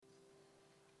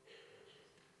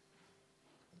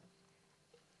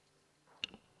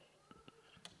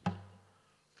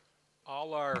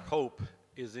All our hope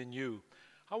is in you.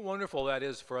 How wonderful that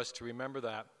is for us to remember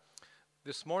that.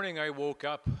 This morning I woke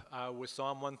up with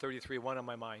Psalm 133:1 on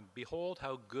my mind. Behold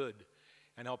how good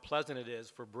and how pleasant it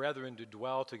is for brethren to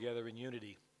dwell together in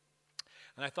unity.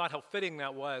 And I thought how fitting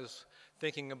that was,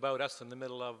 thinking about us in the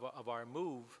middle of our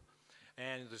move.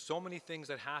 And there's so many things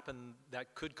that happen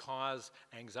that could cause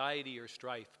anxiety or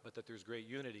strife, but that there's great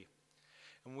unity.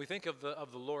 And when we think of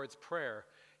the Lord's Prayer,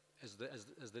 as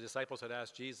the disciples had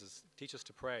asked Jesus, teach us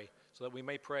to pray so that we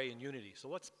may pray in unity. So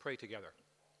let's pray together.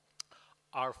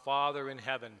 Our Father in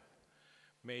heaven,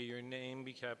 may your name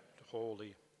be kept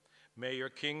holy. May your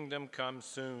kingdom come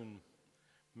soon.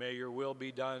 May your will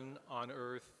be done on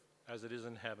earth as it is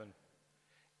in heaven.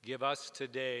 Give us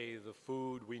today the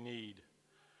food we need.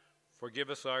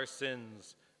 Forgive us our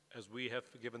sins as we have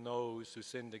forgiven those who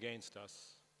sinned against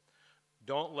us.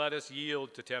 Don't let us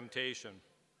yield to temptation,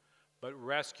 but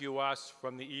rescue us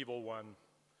from the evil one.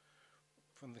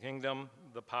 From the kingdom,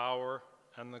 the power,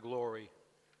 and the glory,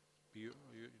 be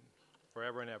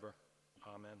forever and ever.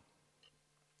 Amen.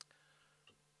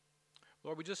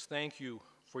 Lord, we just thank you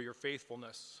for your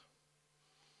faithfulness,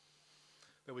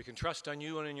 that we can trust on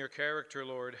you and in your character,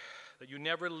 Lord, that you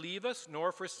never leave us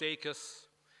nor forsake us,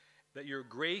 that your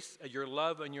grace, your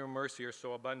love, and your mercy are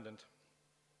so abundant.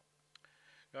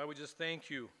 God, we just thank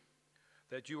you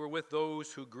that you are with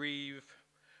those who grieve,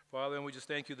 Father, and we just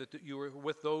thank you that you are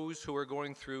with those who are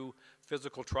going through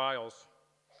physical trials.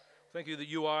 Thank you that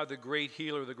you are the great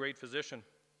healer, the great physician.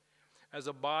 As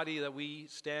a body that we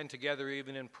stand together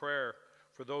even in prayer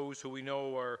for those who we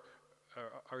know are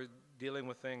dealing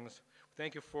with things.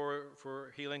 Thank you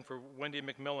for healing for Wendy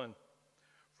McMillan,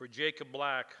 for Jacob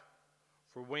Black,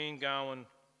 for Wayne Gowan,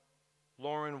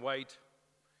 Lauren White,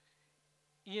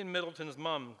 Ian Middleton's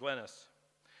mom, Glennis.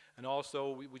 And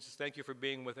also, we just thank you for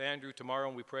being with Andrew tomorrow,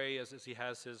 and we pray as he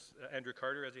has his, Andrew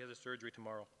Carter, as he has his surgery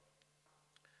tomorrow.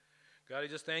 God, I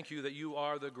just thank you that you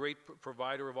are the great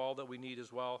provider of all that we need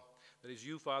as well. That is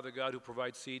you, Father God, who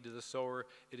provides seed to the sower.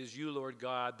 It is you, Lord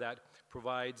God, that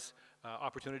provides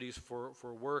opportunities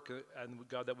for work, and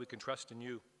God, that we can trust in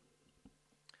you.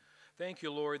 Thank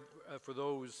you, Lord, for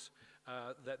those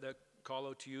that call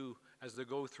out to you as they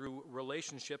go through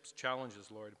relationships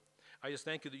challenges, Lord. I just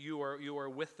thank you that you are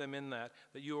with them in that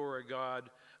you are a God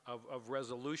of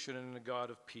resolution and a God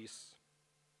of peace.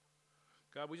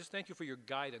 God, we just thank you for your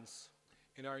guidance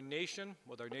in our nation,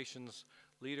 with our nation's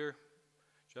leader,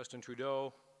 Justin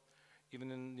Trudeau,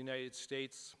 even in the United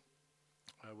States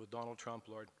with Donald Trump,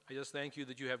 Lord. I just thank you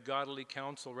that you have godly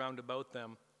counsel round about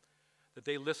them that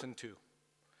they listen to.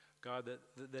 God,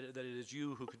 that it is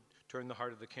you who could turn the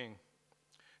heart of the king.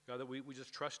 God, that we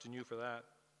just trust in you for that.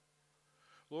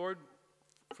 Lord,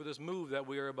 for this move that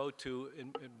we are about to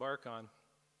embark on,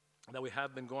 that we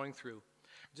have been going through,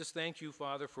 just thank you,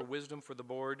 Father, for wisdom for the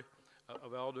board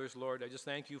of elders, Lord. I just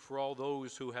thank you for all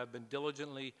those who have been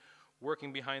diligently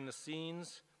working behind the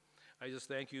scenes. I just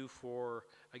thank you for,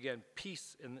 again,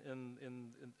 peace in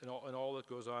all that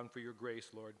goes on, for your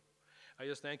grace, Lord. I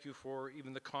just thank you for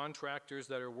even the contractors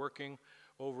that are working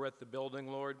over at the building,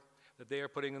 Lord, that they are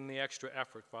putting in the extra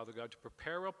effort, Father God, to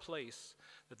prepare a place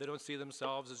that they don't see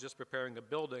themselves as just preparing a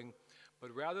building,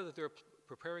 but rather that they're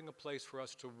preparing a place for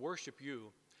us to worship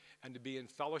you and to be in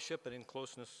fellowship and in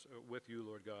closeness with you,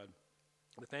 Lord God.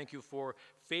 We thank you for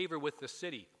favor with the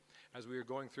city as we are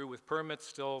going through with permits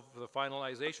still for the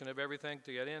finalization of everything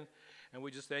to get in, and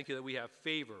we just thank you that we have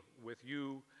favor with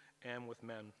you and with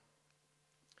men.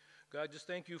 God, just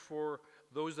thank you for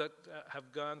those that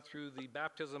have gone through the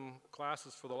baptism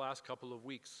classes for the last couple of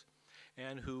weeks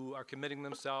and who are committing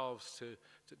themselves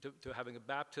to having a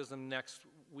baptism next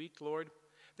week, Lord.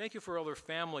 Thank you for all their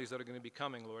families that are going to be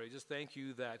coming, Lord. I just thank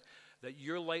you that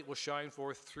your light will shine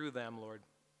forth through them, Lord.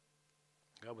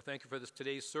 God, we thank you for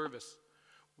today's service.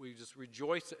 We just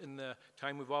rejoice in the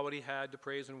time we've already had to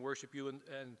praise and worship you and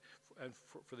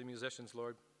for the musicians,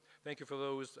 Lord. Thank you for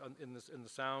those in the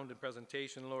sound and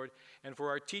presentation, Lord, and for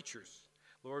our teachers,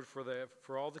 Lord,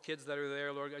 for all the kids that are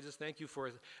there, Lord. I just thank you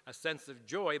for a sense of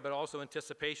joy, but also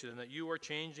anticipation, and that you are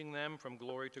changing them from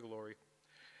glory to glory.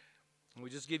 And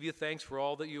we just give you thanks for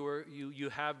all that you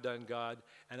have done, God,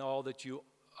 and all that you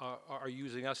are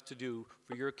using us to do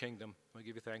for your kingdom. We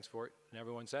give you thanks for it. And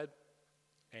everyone said,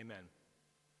 amen.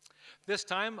 This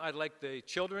time, I'd like the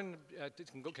children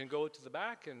can go to the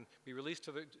back and be released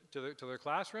to their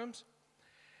classrooms.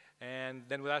 And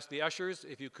then we'll ask the ushers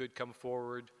if you could come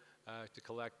forward to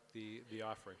collect the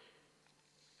offering.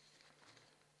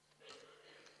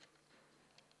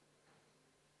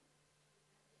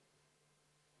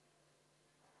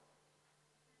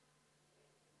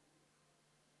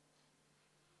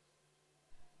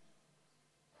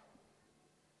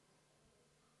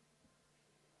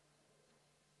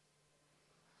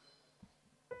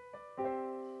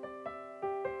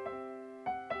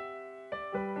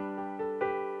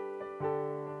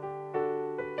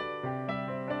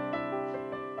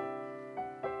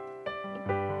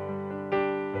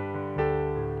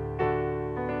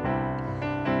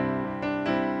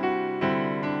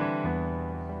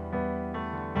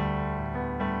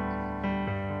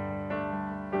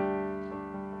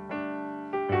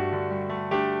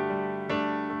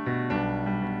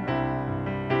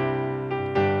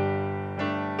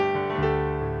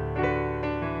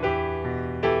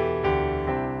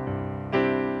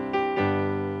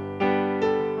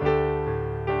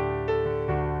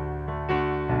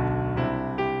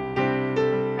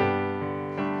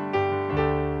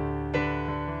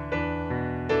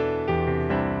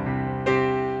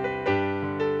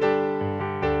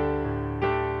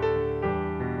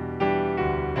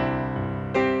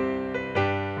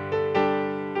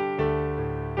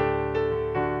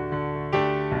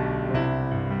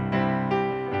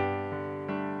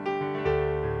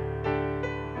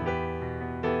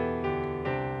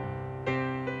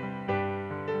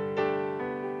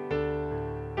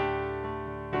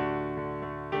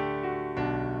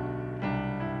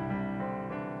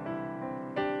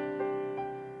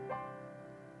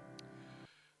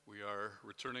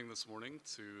 We're turning this morning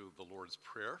to the Lord's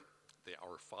Prayer, the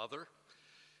Our Father.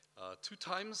 2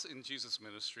 times in Jesus'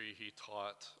 ministry, he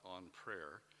taught on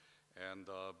prayer, and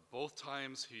both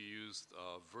times he used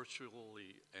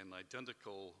virtually an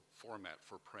identical format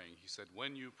for praying. He said,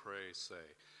 when you pray, say.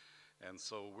 And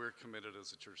so we're committed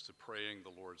as a church to praying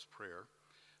the Lord's Prayer,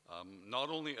 not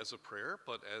only as a prayer,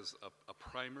 but as a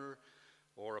primer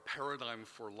or a paradigm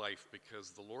for life,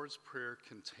 because the Lord's Prayer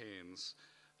contains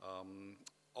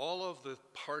all of the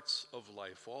parts of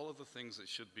life, all of the things that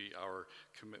should be our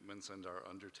commitments and our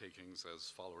undertakings as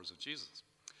followers of Jesus.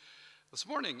 This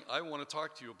morning, I want to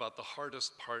talk to you about the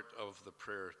hardest part of the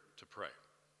prayer to pray.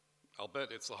 I'll bet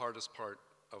it's the hardest part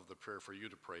of the prayer for you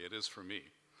to pray. It is for me,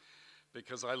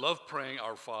 because I love praying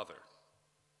Our Father.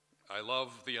 I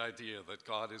love the idea that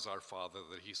God is our Father,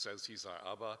 that he says he's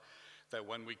our Abba, that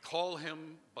when we call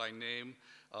him by name,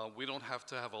 we don't have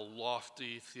to have a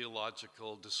lofty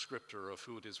theological descriptor of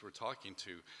who it is we're talking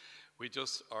to. We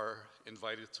just are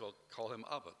invited to call him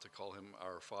Abba, to call him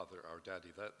our Father, our Daddy.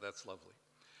 That's lovely.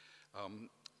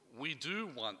 We do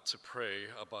want to pray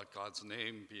about God's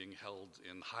name being held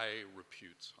in high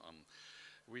repute.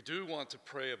 We do want to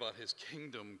pray about his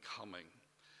kingdom coming.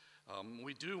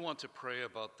 We do want to pray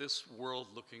about this world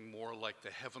looking more like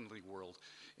the heavenly world,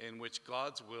 in which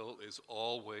God's will is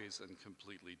always and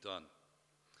completely done.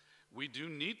 We do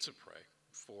need to pray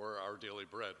for our daily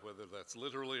bread, whether that's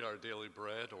literally our daily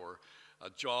bread or a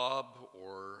job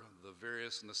or the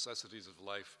various necessities of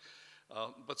life.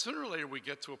 But sooner or later we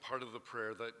get to a part of the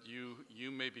prayer that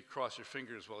you maybe cross your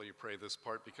fingers while you pray this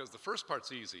part, because the first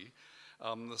part's easy.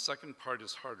 The second part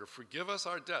is harder. Forgive us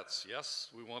our debts. Yes,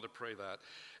 we want to pray that.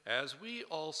 As we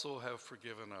also have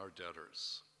forgiven our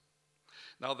debtors.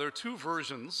 Now, there are 2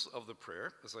 versions of the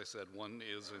prayer. As I said, one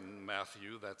is in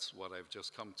Matthew. That's what I've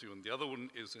just come to. And the other one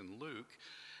is in Luke.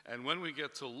 And when we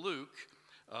get to Luke,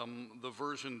 the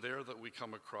version there that we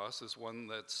come across is one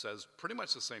that says pretty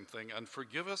much the same thing. And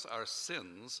forgive us our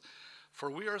sins, for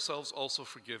we ourselves also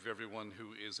forgive everyone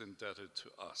who is indebted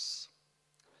to us.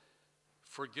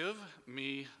 Forgive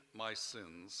me my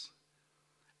sins,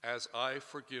 as I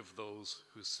forgive those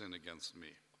who sin against me.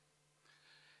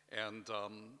 And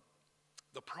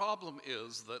the problem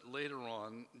is that later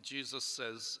on, Jesus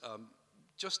says,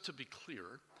 just to be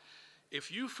clear,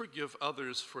 if you forgive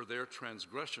others for their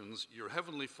transgressions, your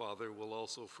heavenly Father will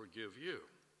also forgive you.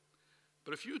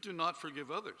 But if you do not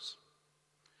forgive others,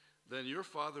 then your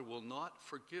Father will not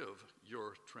forgive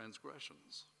your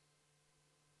transgressions.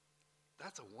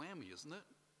 That's a whammy, isn't it?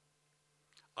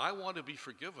 I want to be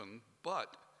forgiven,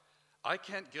 but I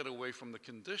can't get away from the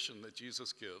condition that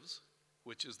Jesus gives,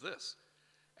 which is this.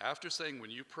 After saying, when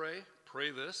you pray,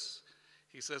 pray this,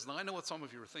 he says, now I know what some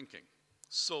of you are thinking,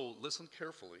 so listen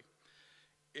carefully.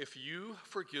 If you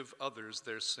forgive others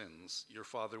their sins, your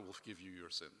Father will forgive you your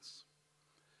sins.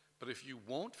 But if you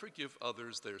won't forgive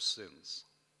others their sins,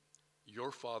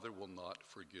 your Father will not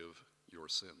forgive your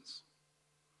sins.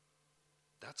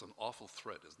 That's an awful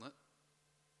threat, isn't it?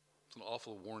 It's an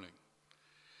awful warning.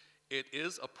 It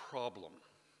is a problem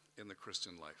in the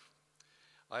Christian life.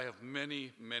 I have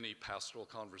many, many pastoral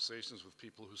conversations with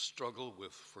people who struggle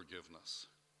with forgiveness.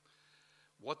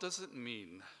 What does it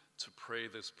mean to pray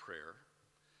this prayer?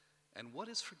 And what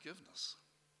is forgiveness?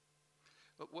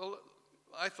 Well,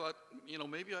 I thought,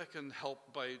 maybe I can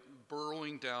help by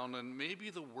burrowing down, and maybe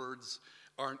the words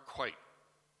aren't quite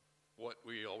what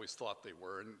we always thought they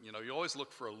were. And, you always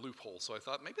look for a loophole. So I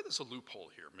thought, maybe there's a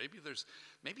loophole here.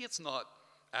 Maybe it's not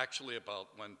actually about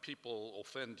when people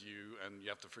offend you and you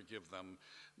have to forgive them.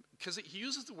 Because he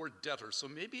uses the word debtor, so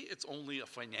maybe it's only a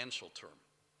financial term.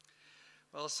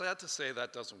 Well, it's sad to say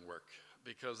that doesn't work,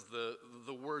 because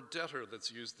the word debtor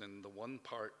that's used in the one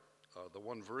part, the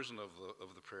one version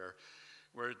of the prayer,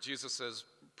 where Jesus says,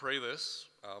 pray this,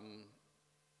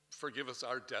 forgive us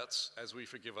our debts as we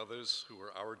forgive others who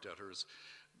are our debtors.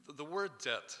 The word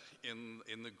debt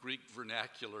in the Greek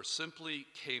vernacular simply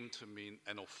came to mean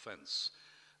an offense,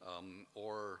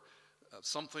 or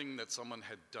something that someone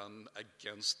had done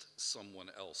against someone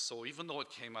else. So even though it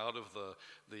came out of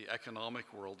the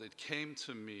economic world, it came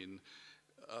to mean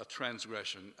a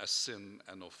transgression, a sin,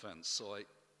 an offense. So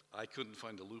I couldn't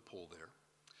find a loophole there.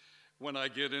 When I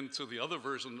get into the other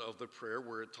version of the prayer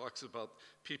where it talks about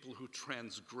people who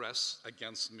transgress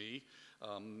against me,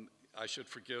 I should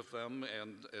forgive them,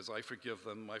 and as I forgive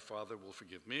them, my Father will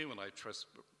forgive me when I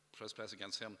trespass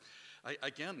against him.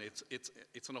 Again,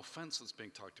 it's an offense that's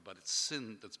being talked about. It's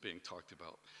sin that's being talked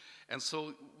about. And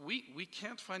so we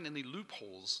can't find any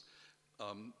loopholes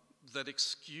that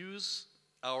excuse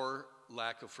our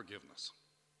lack of forgiveness.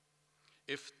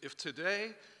 If today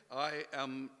I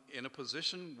am in a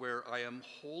position where I am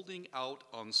holding out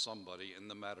on somebody in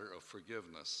the matter of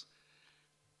forgiveness,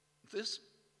 this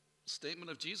statement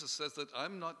of Jesus says that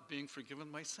I'm not being forgiven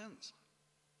my sins.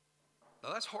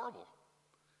 Now that's horrible,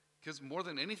 because more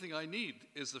than anything I need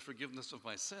is the forgiveness of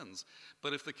my sins.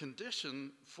 But if the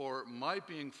condition for my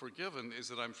being forgiven is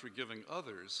that I'm forgiving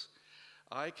others,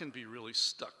 I can be really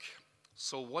stuck.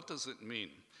 So what does it mean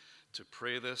to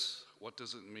pray this? What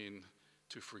does it mean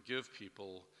to forgive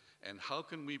people? And how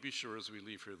can we be sure as we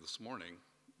leave here this morning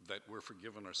that we're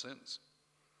forgiven our sins?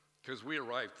 Because we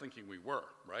arrived thinking we were,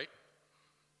 right?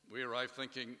 We arrived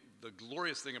thinking the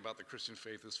glorious thing about the Christian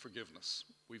faith is forgiveness.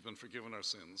 We've been forgiven our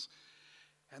sins.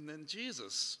 And then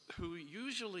Jesus, who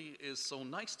usually is so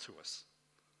nice to us,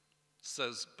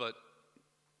 says, but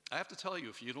I have to tell you,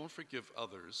 if you don't forgive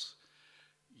others,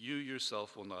 you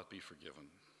yourself will not be forgiven.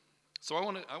 So I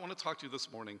want to talk to you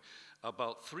this morning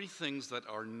about three things that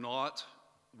are not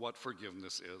what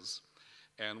forgiveness is,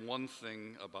 and one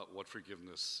thing about what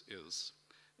forgiveness is,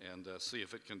 and see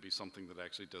if it can be something that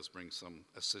actually does bring some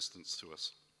assistance to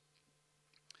us.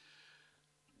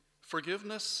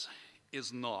 Forgiveness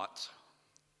is not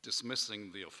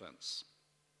dismissing the offense.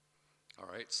 All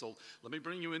right, so let me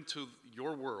bring you into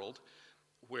your world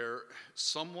where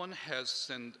someone has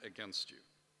sinned against you.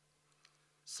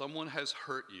 Someone has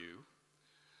hurt you.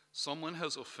 Someone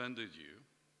has offended you.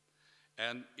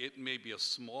 And it may be a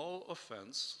small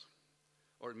offense,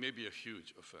 or it may be a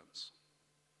huge offense.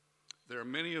 There are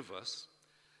many of us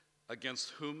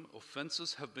against whom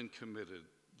offenses have been committed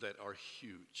that are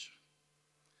huge,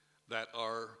 that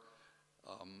are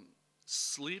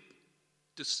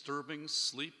sleep-disturbing,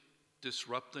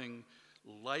 sleep-disrupting,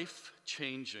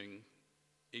 life-changing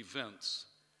events.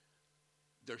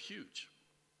 They're huge.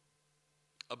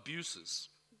 Abuses,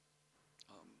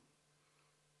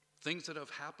 things that have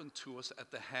happened to us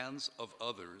at the hands of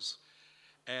others,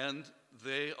 and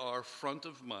they are front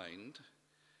of mind,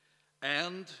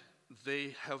 and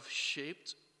they have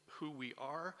shaped who we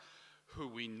are, who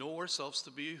we know ourselves to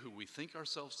be, who we think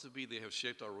ourselves to be. They have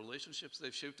shaped our relationships.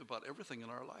 They've shaped about everything in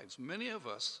our lives. Many of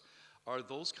us are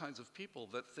those kinds of people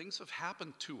that things have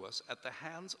happened to us at the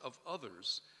hands of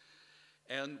others,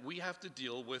 and we have to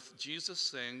deal with Jesus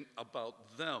saying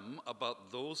about them,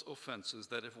 about those offenses,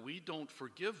 that if we don't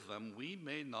forgive them, we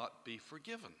may not be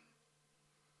forgiven.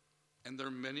 And there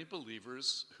are many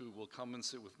believers who will come and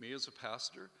sit with me as a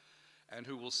pastor and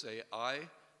who will say, I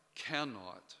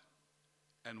cannot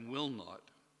and will not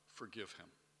forgive him.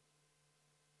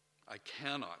 I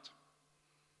cannot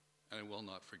and I will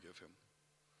not forgive him.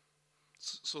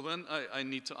 So then I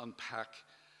need to unpack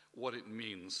what it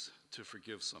means to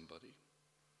forgive somebody.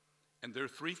 And there are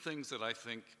three things that I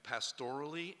think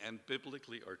pastorally and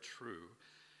biblically are true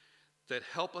that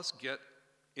help us get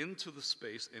into the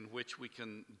space in which we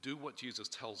can do what Jesus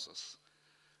tells us,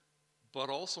 but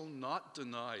also not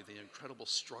deny the incredible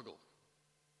struggle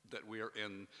that we are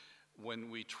in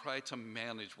when we try to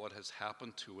manage what has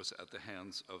happened to us at the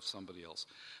hands of somebody else.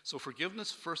 So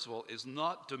forgiveness, first of all, is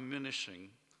not diminishing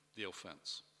the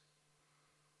offense.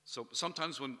 So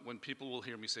sometimes when people will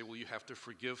hear me say, well, you have to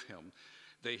forgive him,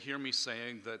 they hear me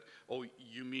saying that, oh,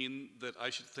 you mean that I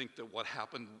should think that what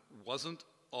happened wasn't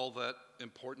all that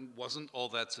important, wasn't all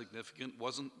that significant,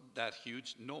 wasn't that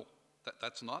huge? No,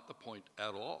 that's not the point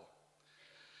at all.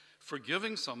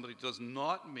 Forgiving somebody does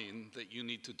not mean that you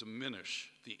need to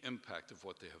diminish the impact of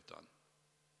what they have done,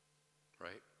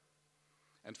 right?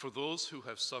 And for those who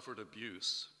have suffered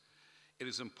abuse, it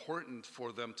is important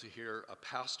for them to hear a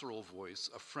pastoral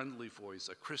voice, a friendly voice,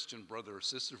 a Christian brother or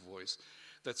sister voice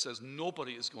that says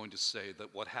nobody is going to say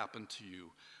that what happened to you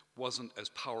wasn't as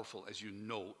powerful as you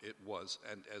know it was,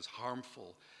 and as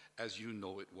harmful as you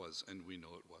know it was, and we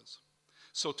know it was.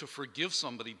 So to forgive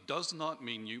somebody does not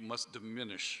mean you must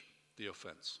diminish the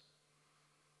offense.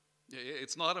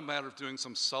 It's not a matter of doing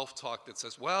some self-talk that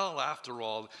says, well, after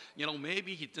all,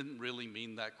 maybe he didn't really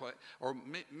mean that quite, or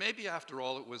maybe after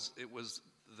all it was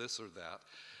this or that.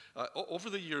 Over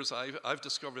the years, I've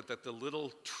discovered that the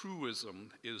little truism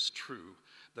is true,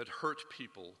 that hurt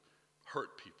people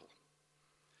hurt people.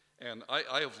 And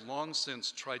I have long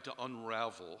since tried to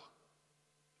unravel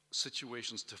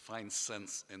situations to find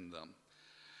sense in them.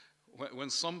 When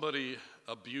somebody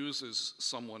abuses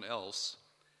someone else,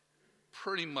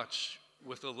 pretty much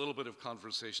with a little bit of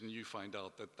conversation, you find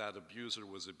out that that abuser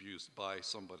was abused by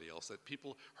somebody else, that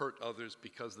people hurt others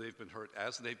because they've been hurt,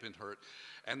 as they've been hurt,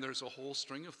 and there's a whole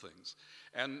string of things.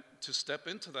 And to step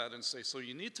into that and say, so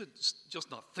you need to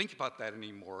just not think about that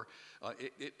anymore,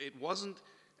 it wasn't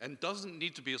and doesn't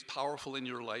need to be as powerful in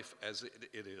your life as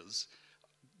it is,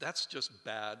 that's just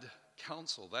bad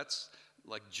counsel. That's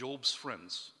like Job's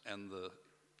friends and the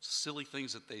silly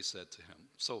things that they said to him.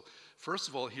 So, first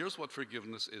of all, here's what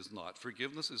forgiveness is not.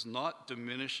 Forgiveness is not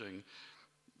diminishing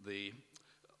the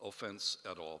offense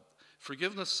at all.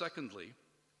 Forgiveness, secondly,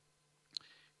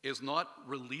 is not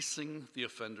releasing the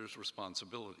offender's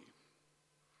responsibility.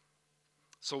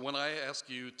 So when I ask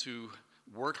you to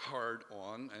work hard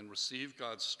on and receive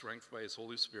God's strength by his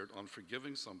Holy Spirit on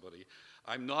forgiving somebody,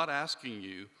 I'm not asking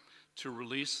you to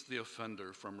release the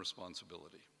offender from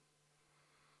responsibility.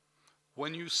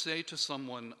 When you say to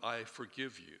someone, I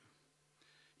forgive you,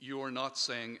 you are not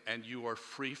saying, and you are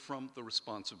free from the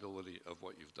responsibility of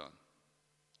what you've done.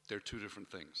 They're two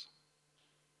different things.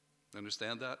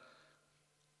 Understand that?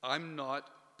 I'm not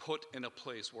put in a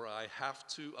place where I have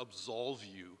to absolve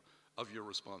you of your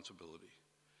responsibility.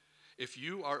 If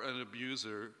you are an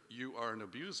abuser, you are an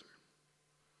abuser.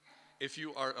 If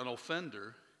you are an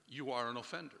offender, you are an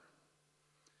offender.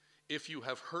 If you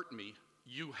have hurt me,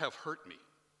 you have hurt me.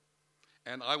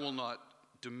 And I will not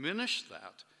diminish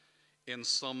that in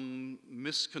some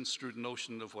misconstrued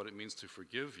notion of what it means to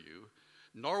forgive you,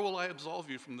 nor will I absolve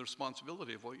you from the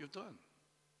responsibility of what you've done.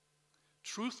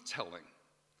 Truth-telling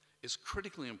is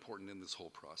critically important in this whole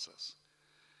process,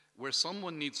 where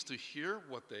someone needs to hear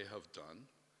what they have done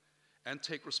and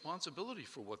take responsibility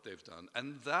for what they've done.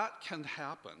 And that can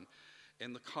happen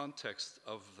in the context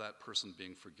of that person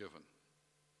being forgiven.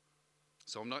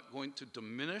 So I'm not going to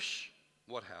diminish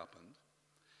what happened.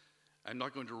 I'm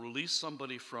not going to release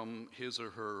somebody from his or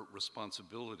her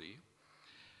responsibility.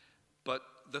 But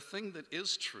the thing that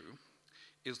is true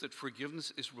is that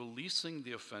forgiveness is releasing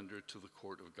the offender to the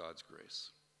court of God's grace.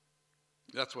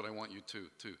 That's what I want you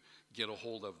to get a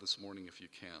hold of this morning if you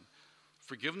can.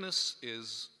 Forgiveness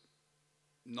is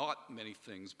not many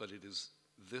things, but it is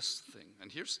this thing.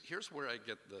 And here's where I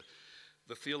get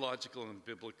the theological and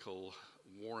biblical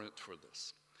warrant for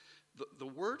this. The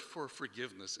word for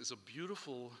forgiveness is a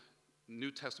beautiful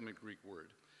New Testament Greek word.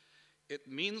 It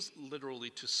means literally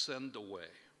to send away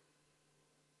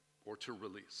or to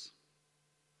release.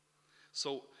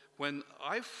 So when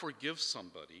I forgive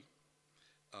somebody,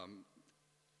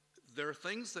 there are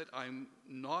things that I'm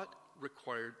not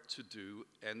required to do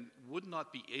and would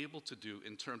not be able to do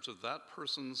in terms of that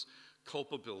person's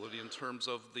culpability, in terms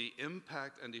of the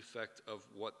impact and effect of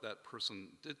what that person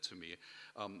did to me.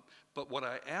 But what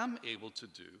I am able to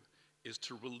do is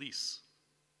to release.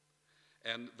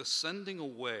 And the sending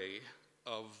away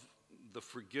of the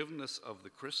forgiveness of the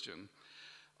Christian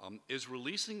is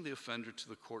releasing the offender to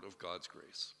the court of God's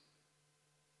grace.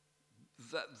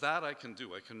 That I can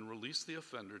do. I can release the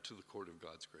offender to the court of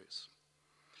God's grace.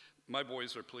 My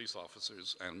boys are police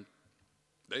officers, and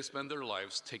they spend their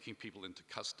lives taking people into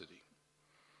custody.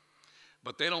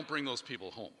 But they don't bring those people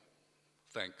home,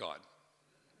 thank God,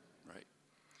 right?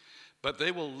 But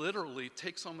they will literally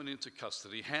take someone into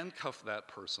custody, handcuff that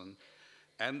person,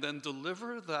 and then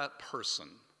deliver that person,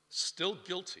 still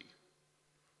guilty,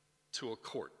 to a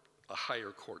court, a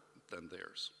higher court than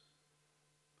theirs.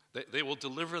 They will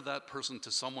deliver that person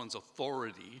to someone's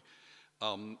authority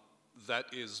that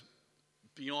is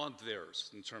beyond theirs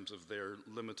in terms of their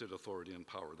limited authority and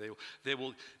power. They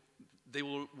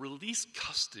will release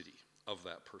custody of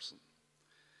that person.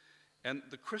 And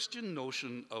the Christian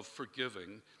notion of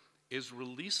forgiving is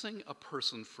releasing a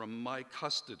person from my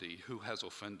custody who has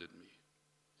offended me.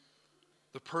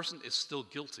 The person is still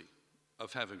guilty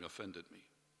of having offended me.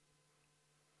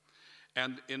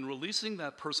 And in releasing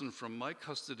that person from my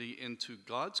custody into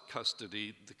God's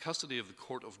custody, the custody of the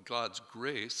court of God's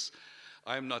grace,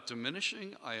 I am not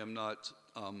diminishing, I am not,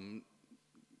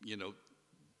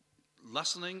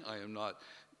 lessening, I am not,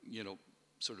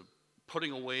 sort of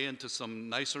putting away into some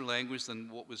nicer language than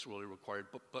what was really required.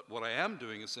 But what I am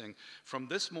doing is saying, from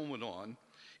this moment on,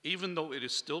 even though it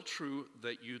is still true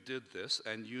that you did this,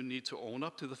 and you need to own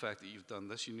up to the fact that you've done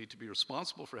this, you need to be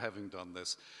responsible for having done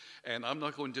this, and I'm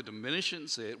not going to diminish it and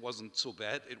say it wasn't so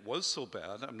bad. It was so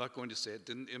bad. I'm not going to say it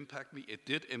didn't impact me. It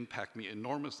did impact me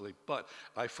enormously, but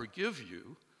I forgive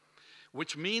you,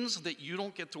 which means that you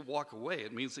don't get to walk away.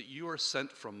 It means that you are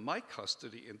sent from my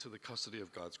custody into the custody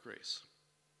of God's grace.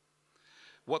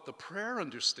 What the prayer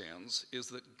understands is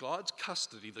that God's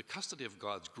custody, the custody of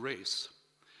God's grace,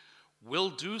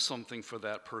 will do something for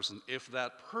that person if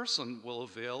that person will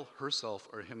avail herself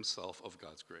or himself of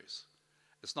God's grace.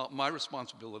 It's not my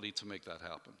responsibility to make that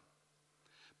happen,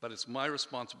 but it's my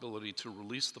responsibility to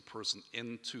release the person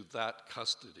into that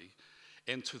custody,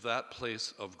 into that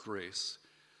place of grace,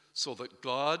 so that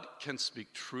God can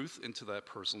speak truth into that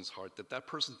person's heart, that that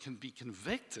person can be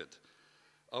convicted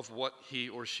of what he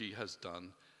or she has done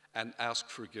and ask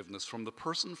forgiveness from the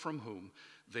person from whom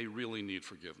they really need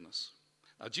forgiveness.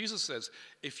 Now, Jesus says,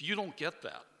 if you don't get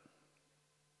that,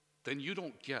 then you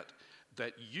don't get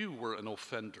that you were an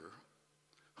offender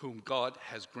whom God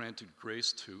has granted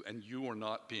grace to, and you are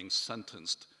not being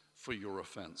sentenced for your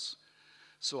offense.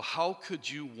 So how could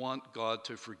you want God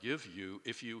to forgive you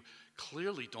if you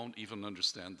clearly don't even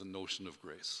understand the notion of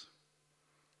grace?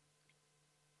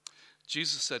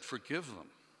 Jesus said, forgive them.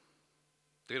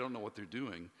 They don't know what they're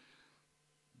doing.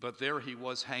 But there he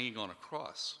was hanging on a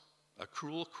cross, a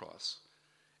cruel cross.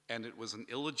 And it was an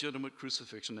illegitimate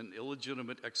crucifixion, an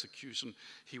illegitimate execution.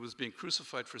 He was being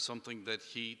crucified for something that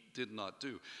he did not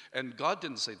do. And God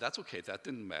didn't say, that's okay, that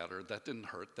didn't matter, that didn't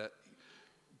hurt. That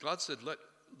God said,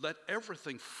 let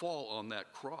everything fall on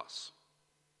that cross.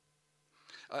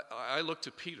 I looked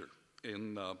at Peter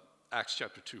in Acts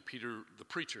chapter 2, Peter, the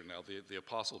preacher now, the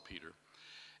apostle Peter.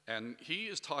 And he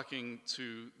is talking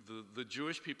to the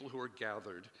Jewish people who are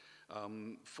gathered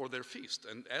for their feast.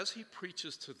 And as he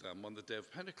preaches to them on the day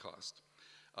of Pentecost,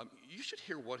 you should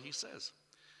hear what he says.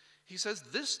 He says,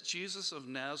 this Jesus of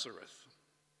Nazareth,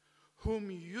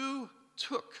 whom you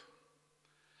took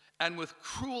and with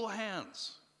cruel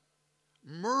hands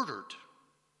murdered,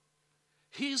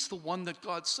 he's the one that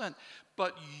God sent,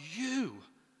 but you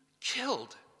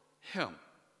killed him.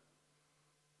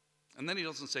 And then he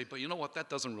doesn't say, but you know what, that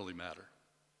doesn't really matter.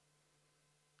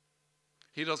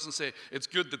 He doesn't say, it's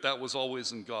good that was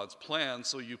always in God's plan,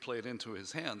 so you play it into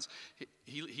his hands.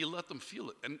 He let them feel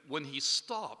it. And when he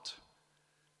stopped,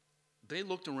 they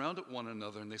looked around at one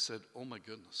another and they said, oh my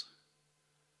goodness,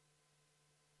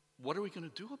 what are we going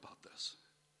to do about this?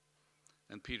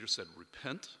 And Peter said,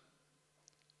 repent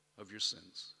of your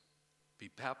sins. Be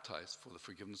baptized for the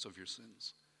forgiveness of your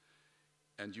sins.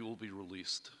 And you will be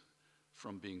released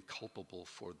from being culpable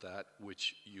for that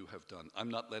which you have done. I'm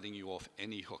not letting you off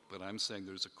any hook, but I'm saying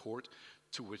there's a court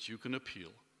to which you can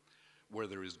appeal where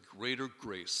there is greater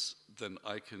grace than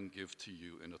I can give to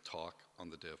you in a talk on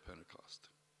the day of Pentecost.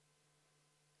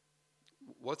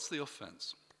 What's the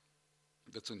offense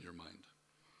that's in your mind?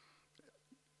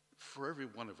 For every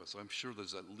one of us, I'm sure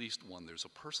there's at least one. There's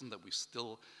a person that we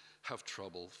still have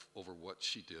trouble over what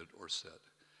she did or said.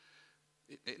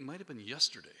 It might have been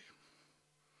yesterday.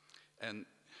 And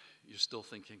you're still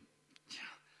thinking, yeah,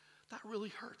 that really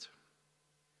hurt.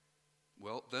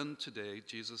 Well, then today,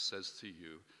 Jesus says to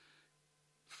you,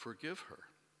 forgive her.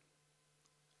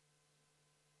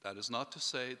 That is not to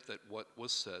say that what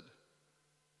was said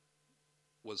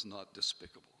was not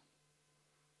despicable.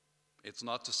 It's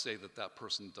not to say that that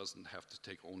person doesn't have to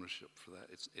take ownership for that.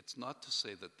 It's not to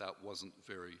say that that wasn't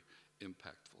very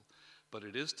impactful. But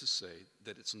it is to say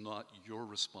that it's not your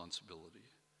responsibility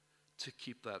to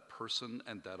keep that person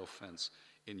and that offense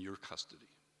in your custody.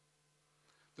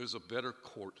 There's a better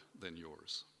court than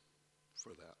yours for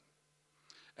that.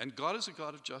 And God is a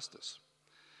God of justice.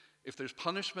 If there's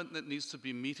punishment that needs to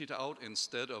be meted out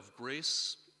instead of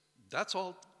grace, that's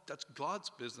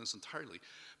God's business entirely.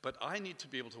 But I need to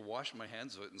be able to wash my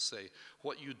hands of it and say,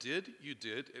 what you did,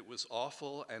 it was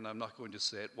awful, and I'm not going to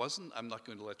say it wasn't. I'm not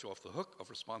going to let you off the hook of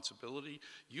responsibility.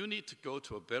 You need to go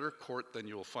to a better court than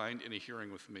you'll find in a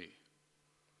hearing with me.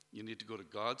 You need to go to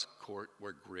God's court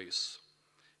where grace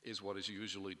is what is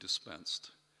usually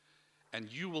dispensed.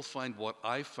 And you will find what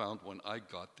I found when I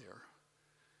got there,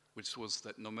 which was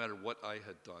that no matter what I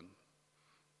had done,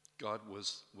 God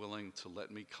was willing to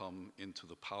let me come into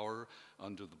the power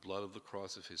under the blood of the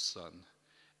cross of his Son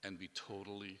and be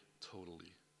totally,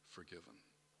 totally forgiven.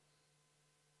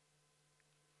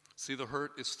 See, the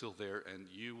hurt is still there, and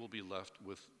you will be left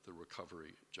with the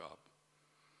recovery job.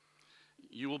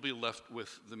 You will be left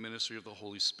with the ministry of the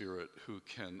Holy Spirit who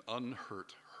can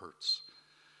unhurt hurts,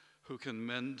 who can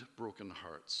mend broken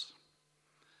hearts.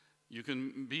 You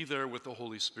can be there with the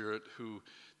Holy Spirit who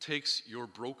takes your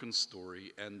broken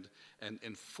story and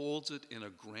folds it in a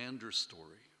grander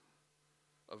story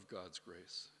of God's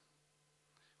grace,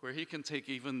 where he can take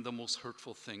even the most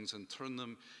hurtful things and turn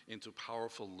them into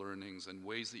powerful learnings and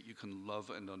ways that you can love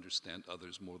and understand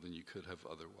others more than you could have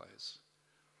otherwise.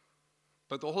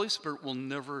 But the Holy Spirit will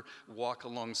never walk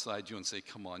alongside you and say,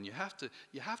 come on, you have to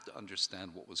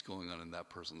understand what was going on in that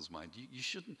person's mind. You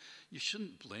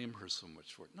shouldn't blame her so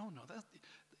much for it. No,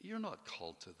 you're not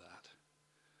called to that.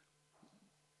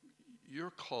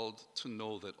 You're called to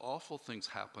know that awful things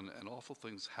happen, and awful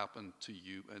things happen to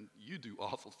you, and you do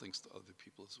awful things to other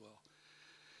people as well.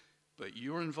 But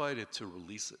you're invited to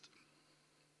release it,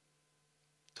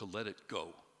 to let it go.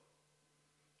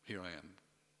 Here I am,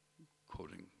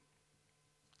 quoting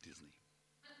Disney.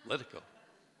 Let it go.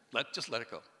 Just let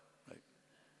it go, right?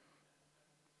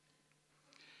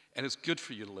 And it's good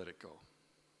for you to let it go.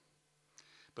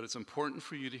 But it's important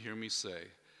for you to hear me say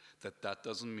that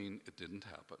doesn't mean it didn't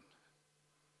happen.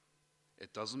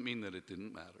 It doesn't mean that it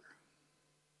didn't matter.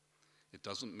 It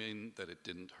doesn't mean that it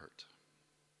didn't hurt.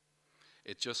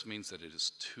 It just means that it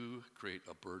is too great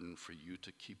a burden for you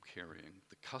to keep carrying.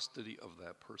 The custody of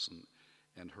that person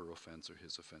and her offense or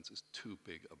his offense is too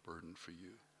big a burden for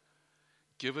you.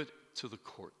 Give it to the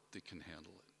court that can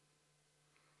handle it.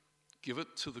 Give it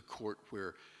to the court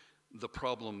where the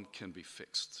problem can be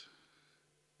fixed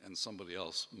and somebody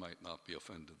else might not be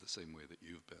offended the same way that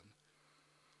you've been.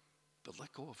 But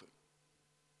let go of it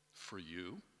for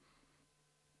you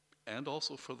and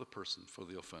also for the person, for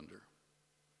the offender.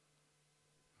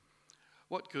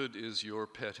 What good is your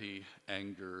petty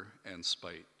anger and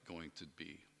spite going to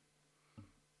be?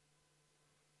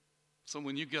 So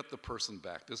when you get the person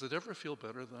back, does it ever feel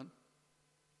better then?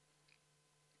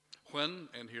 When,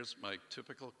 and here's my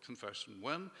typical confession,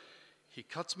 when he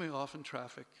cuts me off in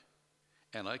traffic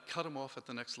and I cut him off at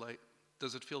the next light,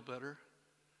 does it feel better?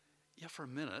 Yeah, for a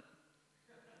minute.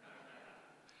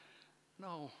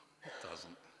 No, it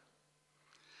doesn't.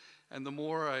 And the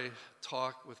more I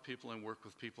talk with people and work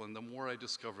with people, and the more I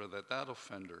discover that that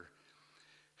offender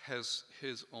has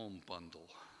his own bundle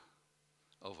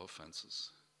of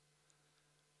offenses.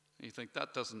 And you think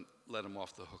that doesn't let him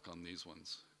off the hook on these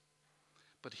ones.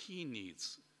 But he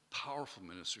needs powerful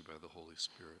ministry by the Holy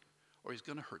Spirit, or he's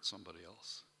going to hurt somebody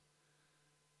else.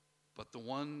 But the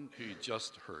one who he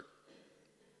just hurt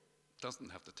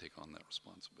doesn't have to take on that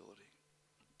responsibility.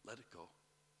 Let it go.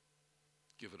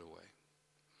 Give it away.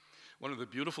 One of the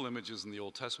beautiful images in the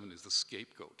Old Testament is the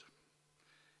scapegoat.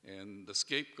 And the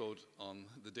scapegoat on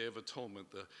the Day of Atonement,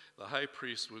 the high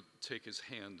priest would take his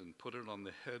hand and put it on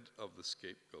the head of the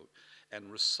scapegoat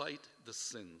and recite the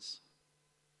sins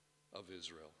of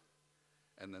Israel,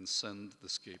 and then send the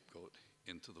scapegoat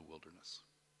into the wilderness.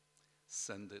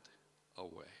 Send it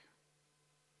away.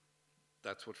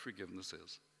 That's what forgiveness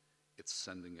is. It's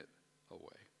sending it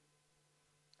away.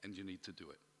 And you need to do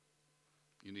it.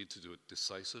 You need to do it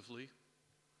decisively,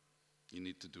 you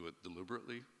need to do it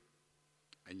deliberately,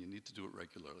 and you need to do it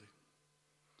regularly.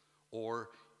 Or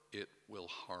it will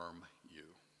harm you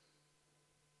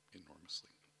enormously.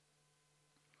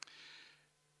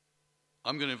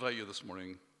 I'm going to invite you this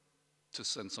morning to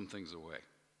send some things away.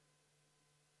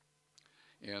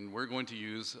 And we're going to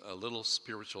use a little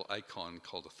spiritual icon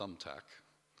called a thumbtack.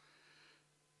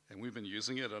 And we've been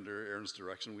using it under Aaron's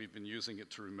direction. We've been using it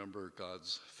to remember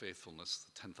God's faithfulness,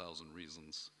 the 10,000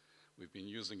 reasons. We've been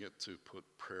using it to put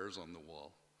prayers on the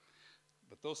wall.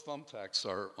 But those thumbtacks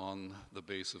are on the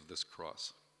base of this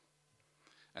cross.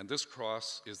 And this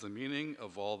cross is the meaning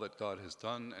of all that God has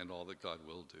done and all that God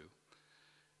will do.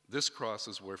 This cross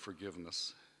is where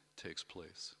forgiveness takes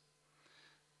place.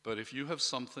 But if you have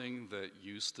something that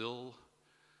you still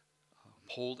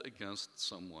hold against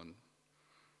someone,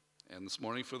 and this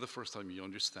morning for the first time you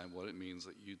understand what it means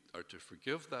that you are to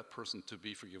forgive that person, to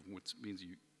be forgiven, which means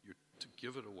you're to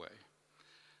give it away,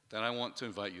 then I want to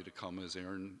invite you to come as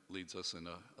Aaron leads us in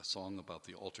a song about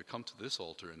the altar. Come to this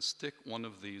altar and stick one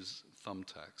of these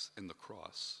thumbtacks in the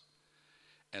cross,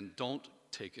 and don't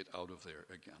take it out of there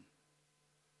again.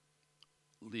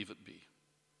 Leave it be.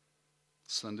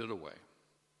 Send it away.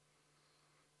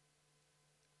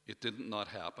 It did not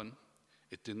happen.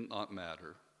 It did not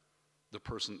matter. The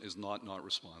person is not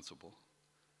responsible.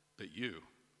 But you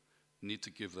need to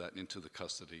give that into the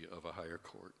custody of a higher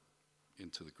court,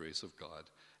 into the grace of God,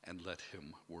 and let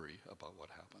him worry about what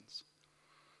happens.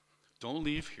 Don't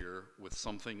leave here with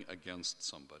something against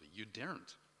somebody. You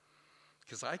daren't,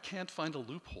 because I can't find a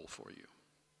loophole for you.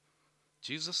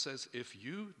 Jesus says, if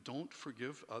you don't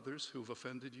forgive others who've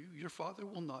offended you, your Father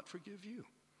will not forgive you.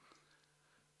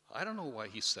 I don't know why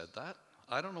he said that.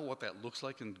 I don't know what that looks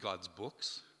like in God's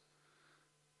books,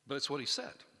 but it's what he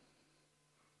said.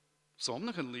 So I'm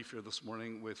not going to leave here this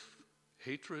morning with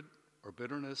hatred or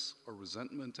bitterness or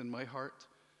resentment in my heart.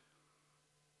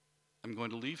 I'm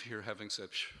going to leave here having said,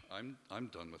 I'm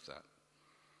done with that.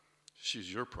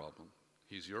 She's your problem.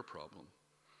 He's your problem.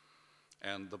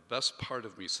 And the best part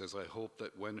of me says, I hope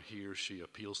that when he or she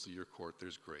appeals to your court,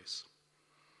 there's grace.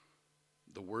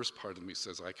 The worst part of me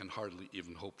says, I can hardly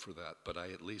even hope for that, but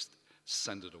I at least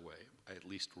send it away. I at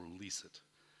least release it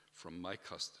from my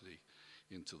custody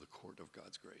into the court of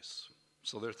God's grace.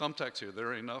 So there are thumbtacks here.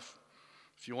 They're enough.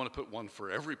 If you want to put one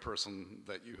for every person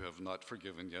that you have not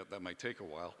forgiven yet, that might take a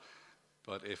while.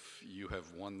 But if you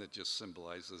have one that just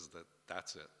symbolizes that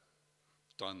that's it,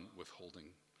 done with holding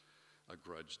a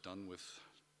grudge, done with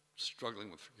struggling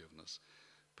with forgiveness,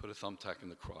 put a thumbtack in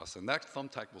the cross. And that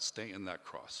thumbtack will stay in that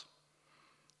cross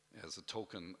as a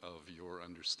token of your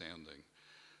understanding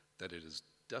that it is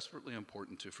desperately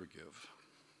important to forgive,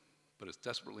 but it's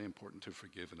desperately important to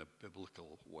forgive in a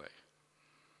biblical way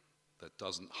that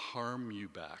doesn't harm you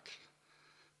back,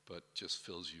 but just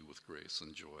fills you with grace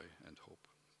and joy and hope.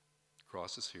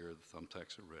 Cross is here, the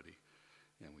thumbtacks are ready,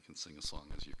 and we can sing a song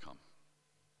as you come.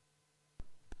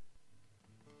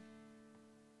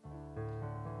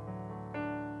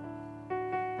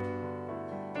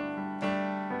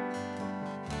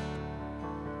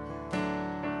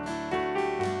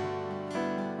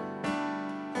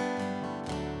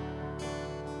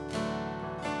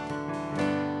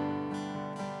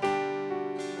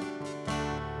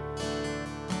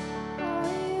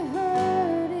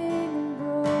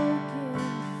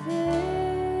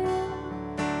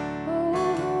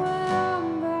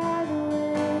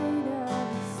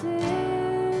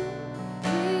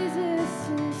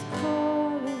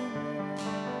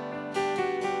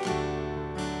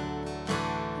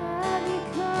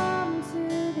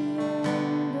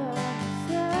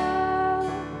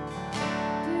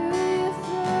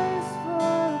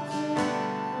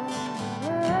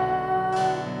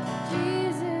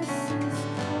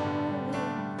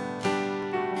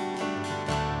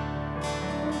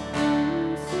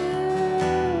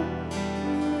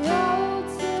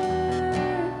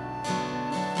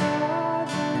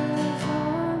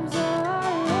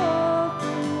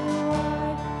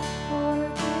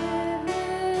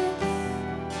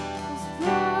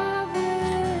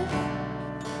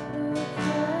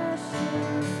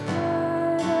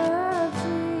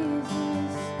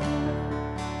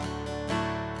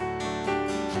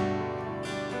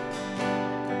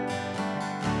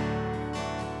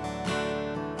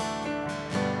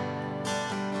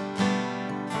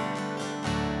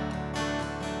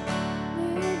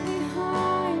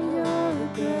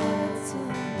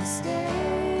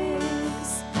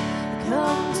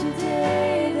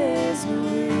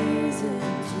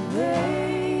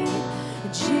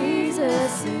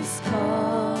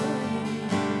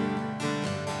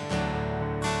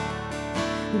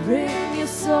 Bring your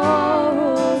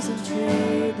sorrows and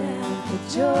trade them for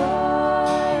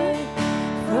joy.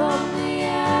 From the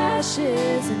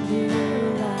ashes a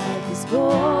new life is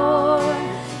born.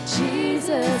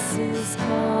 Jesus is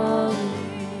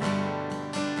calling.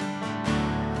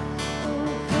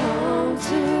 Oh, come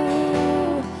to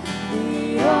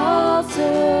the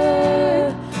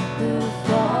altar. The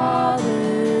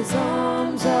Father's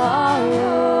arms are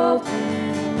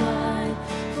open wide.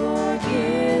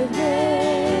 Forgiveness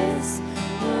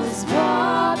was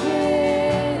bought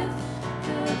with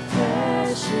the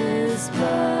precious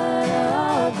blood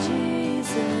of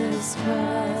Jesus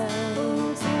Christ.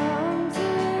 Oh, come to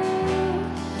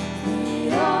the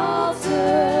altar.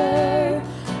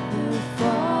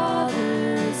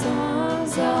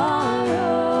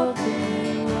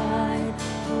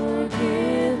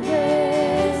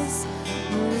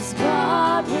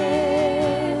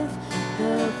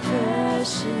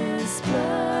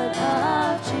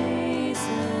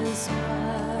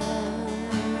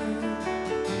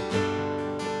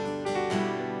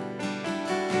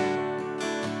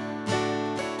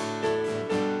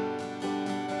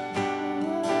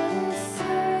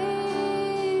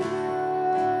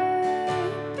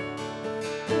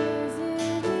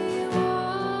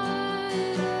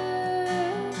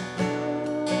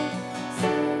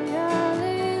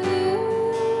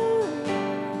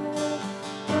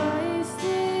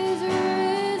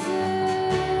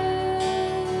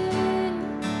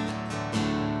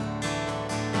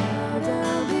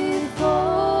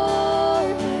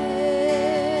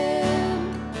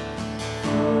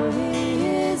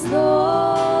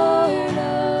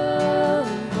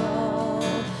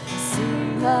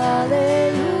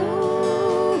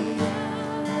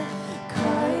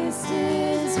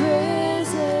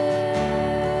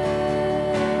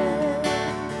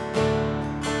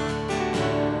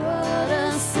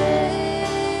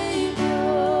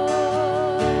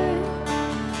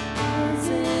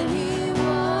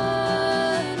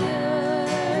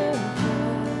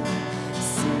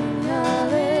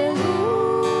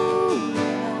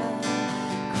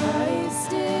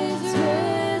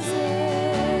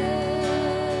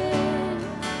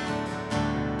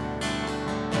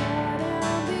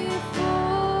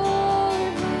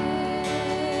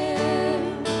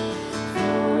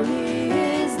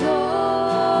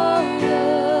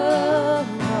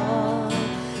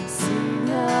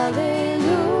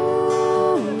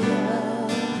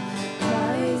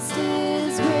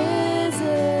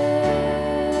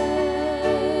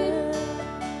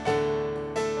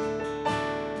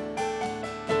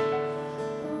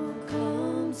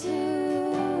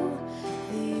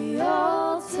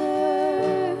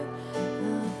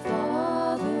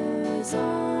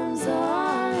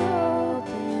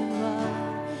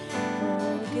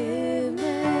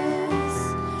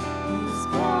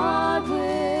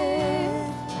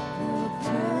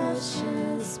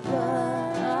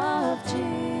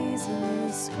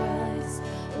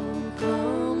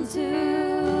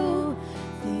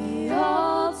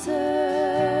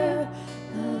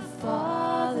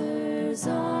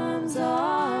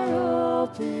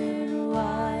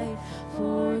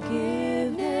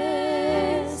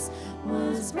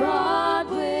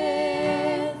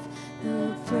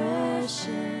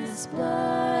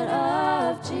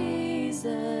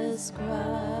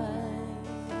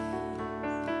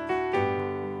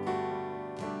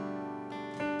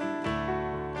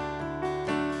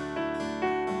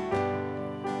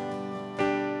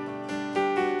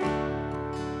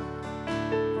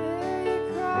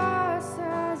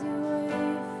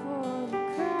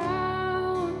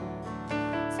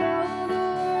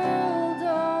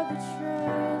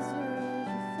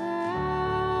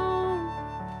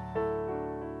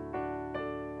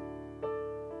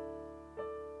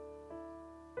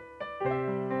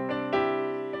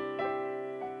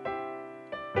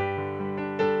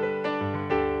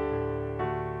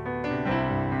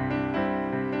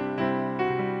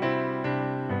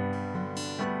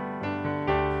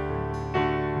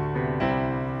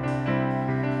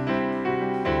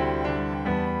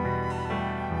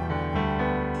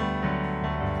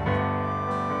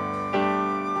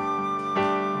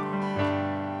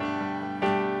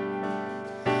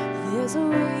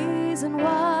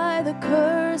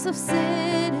 curse of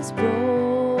sin is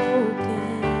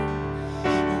broken.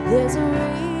 And there's a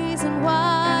reason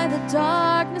why the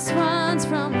darkness runs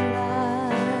from the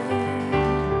light.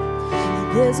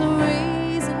 And there's a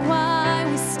reason why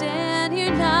we stand here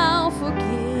now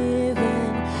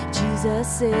forgiven.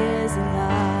 Jesus is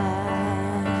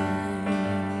alive.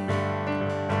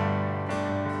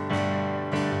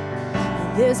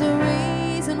 And there's a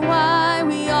reason why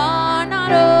we are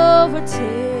not overtaken.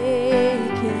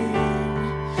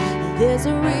 And there's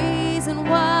a reason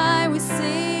why we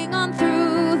sing on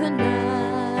through the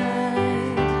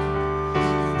night.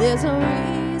 And there's a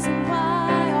reason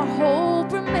why our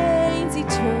hope remains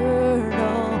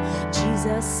eternal.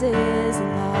 Jesus is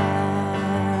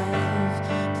alive.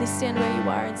 Please stand where you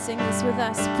are and sing this with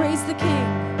us. Praise the King.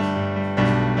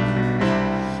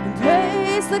 And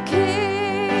praise the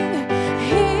King.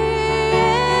 He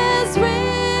is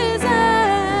risen.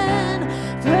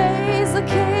 Praise the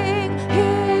King.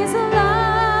 He's alive.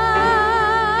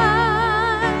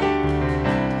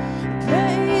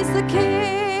 Praise the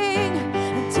King.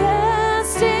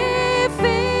 Death's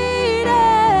defeated.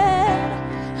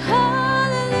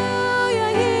 Hallelujah.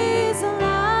 He's alive.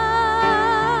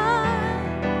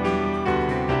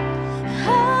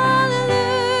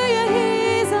 Hallelujah.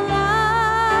 He's alive.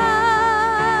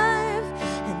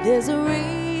 And there's a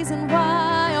reason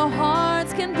why our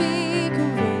hearts can be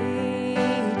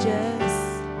courageous.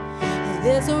 And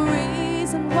there's a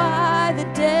reason why the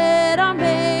dead are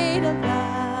made alive.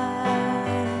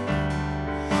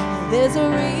 And there's a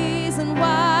reason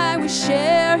why we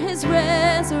share his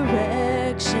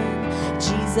resurrection.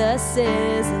 Jesus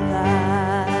is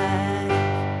alive.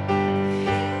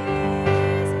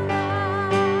 He's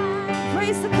alive.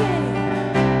 Praise the King.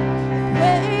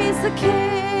 Praise the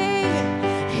King.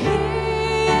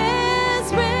 He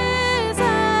is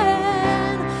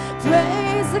risen.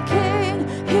 Praise the King.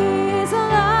 He's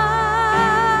alive.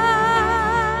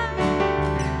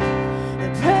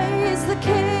 Praise the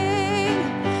King.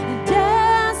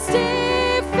 Death's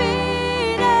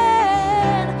defeated.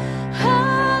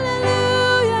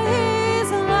 Hallelujah.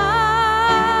 He's alive.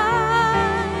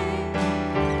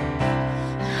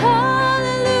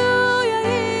 Hallelujah.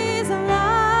 He's alive.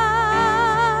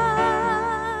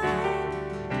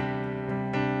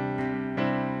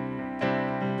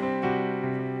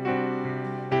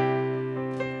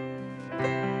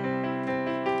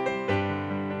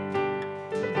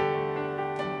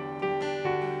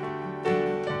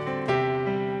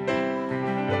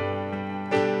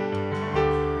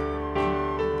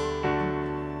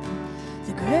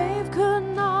 The grave could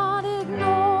not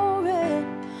ignore it.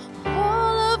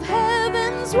 All of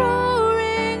heaven's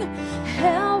roaring.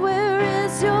 Hell, where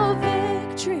is your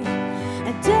victory?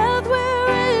 And death, where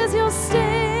is your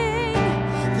sting?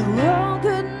 The world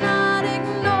could not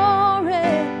ignore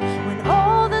it when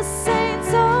all the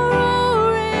saints are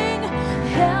roaring.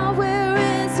 Hell, where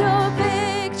is your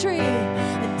victory?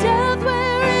 And death,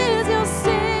 where is your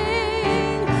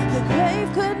sting? The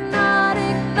grave could not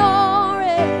ignore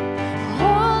it.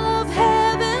 All of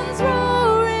heaven's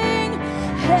roaring.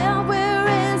 Hell, where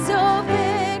is your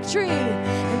victory?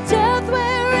 And death,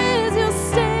 where is your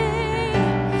sting?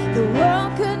 The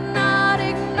world could not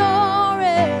ignore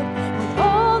it when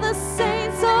all the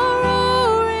saints are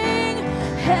roaring.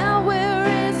 Hell, where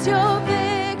is your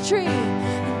victory?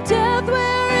 And death,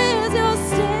 where is your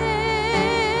sting?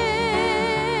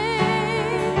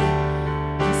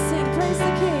 Sing, praise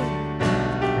the King.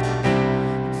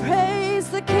 Praise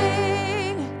the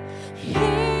King. He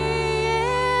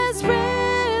is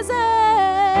risen.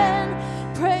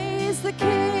 Praise the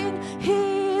King.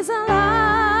 He's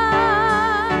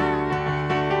alive.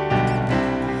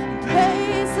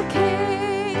 Praise the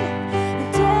King.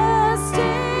 Death's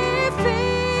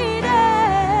defeated.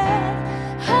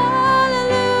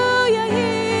 Hallelujah.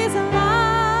 He's alive.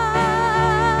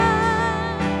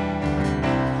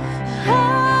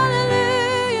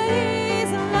 Hallelujah.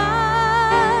 He's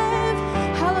alive.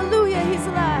 Hallelujah. He's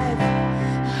alive.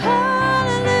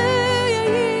 Hallelujah.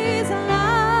 He's alive.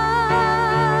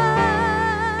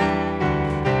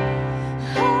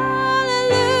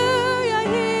 Hallelujah.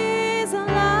 He's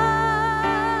alive.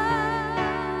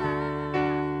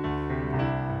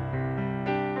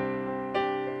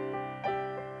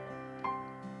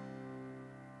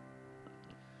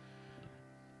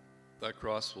 That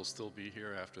cross will still be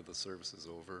here after the service is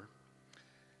over.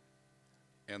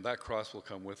 And that cross will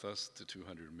come with us to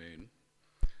 200 Main.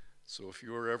 So if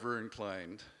you are ever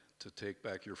inclined to take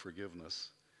back your forgiveness,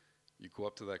 you go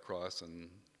up to that cross and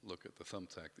look at the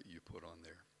thumbtack that you put on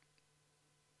there.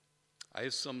 I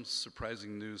have some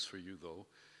surprising news for you, though.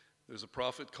 There's a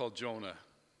prophet called Jonah,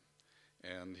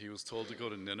 And he was told to go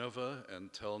to Nineveh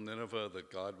and tell Nineveh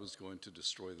that God was going to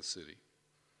destroy the city.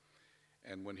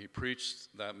 And when he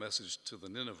preached that message to the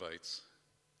Ninevites,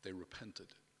 they repented.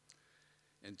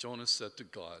 And Jonah said to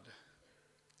God,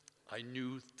 I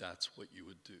knew that's what you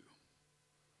would do.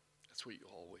 That's what you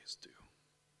always do.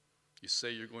 You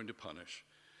say you're going to punish,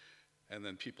 and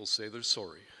then people say they're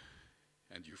sorry,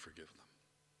 and you forgive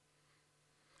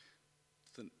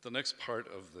them. The next part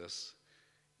of this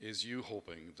is you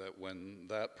hoping that when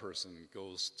that person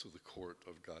goes to the court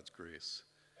of God's grace,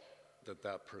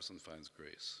 that person finds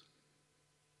grace.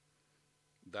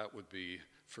 That would be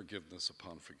forgiveness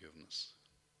upon forgiveness.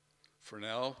 For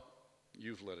now,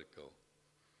 you've let it go.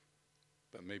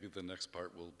 But maybe the next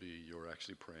part will be you're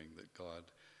actually praying that God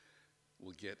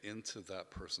will get into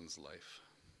that person's life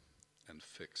and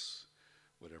fix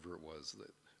whatever it was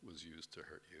that was used to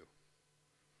hurt you.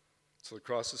 So the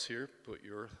cross is here. Put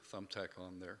your thumbtack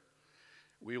on there.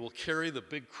 We will carry the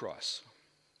big cross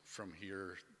from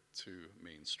here to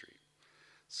Main Street.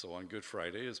 So on Good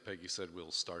Friday, as Peggy said,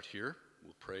 we'll start here.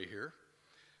 We'll pray here.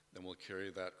 Then we'll carry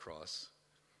that cross,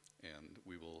 and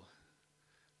we will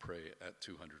pray at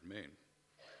 200 Main.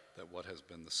 That what has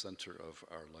been the center of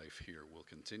our life here will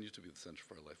continue to be the center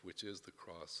of our life, which is the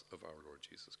cross of our Lord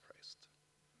Jesus Christ.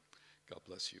 God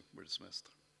bless you. We're dismissed.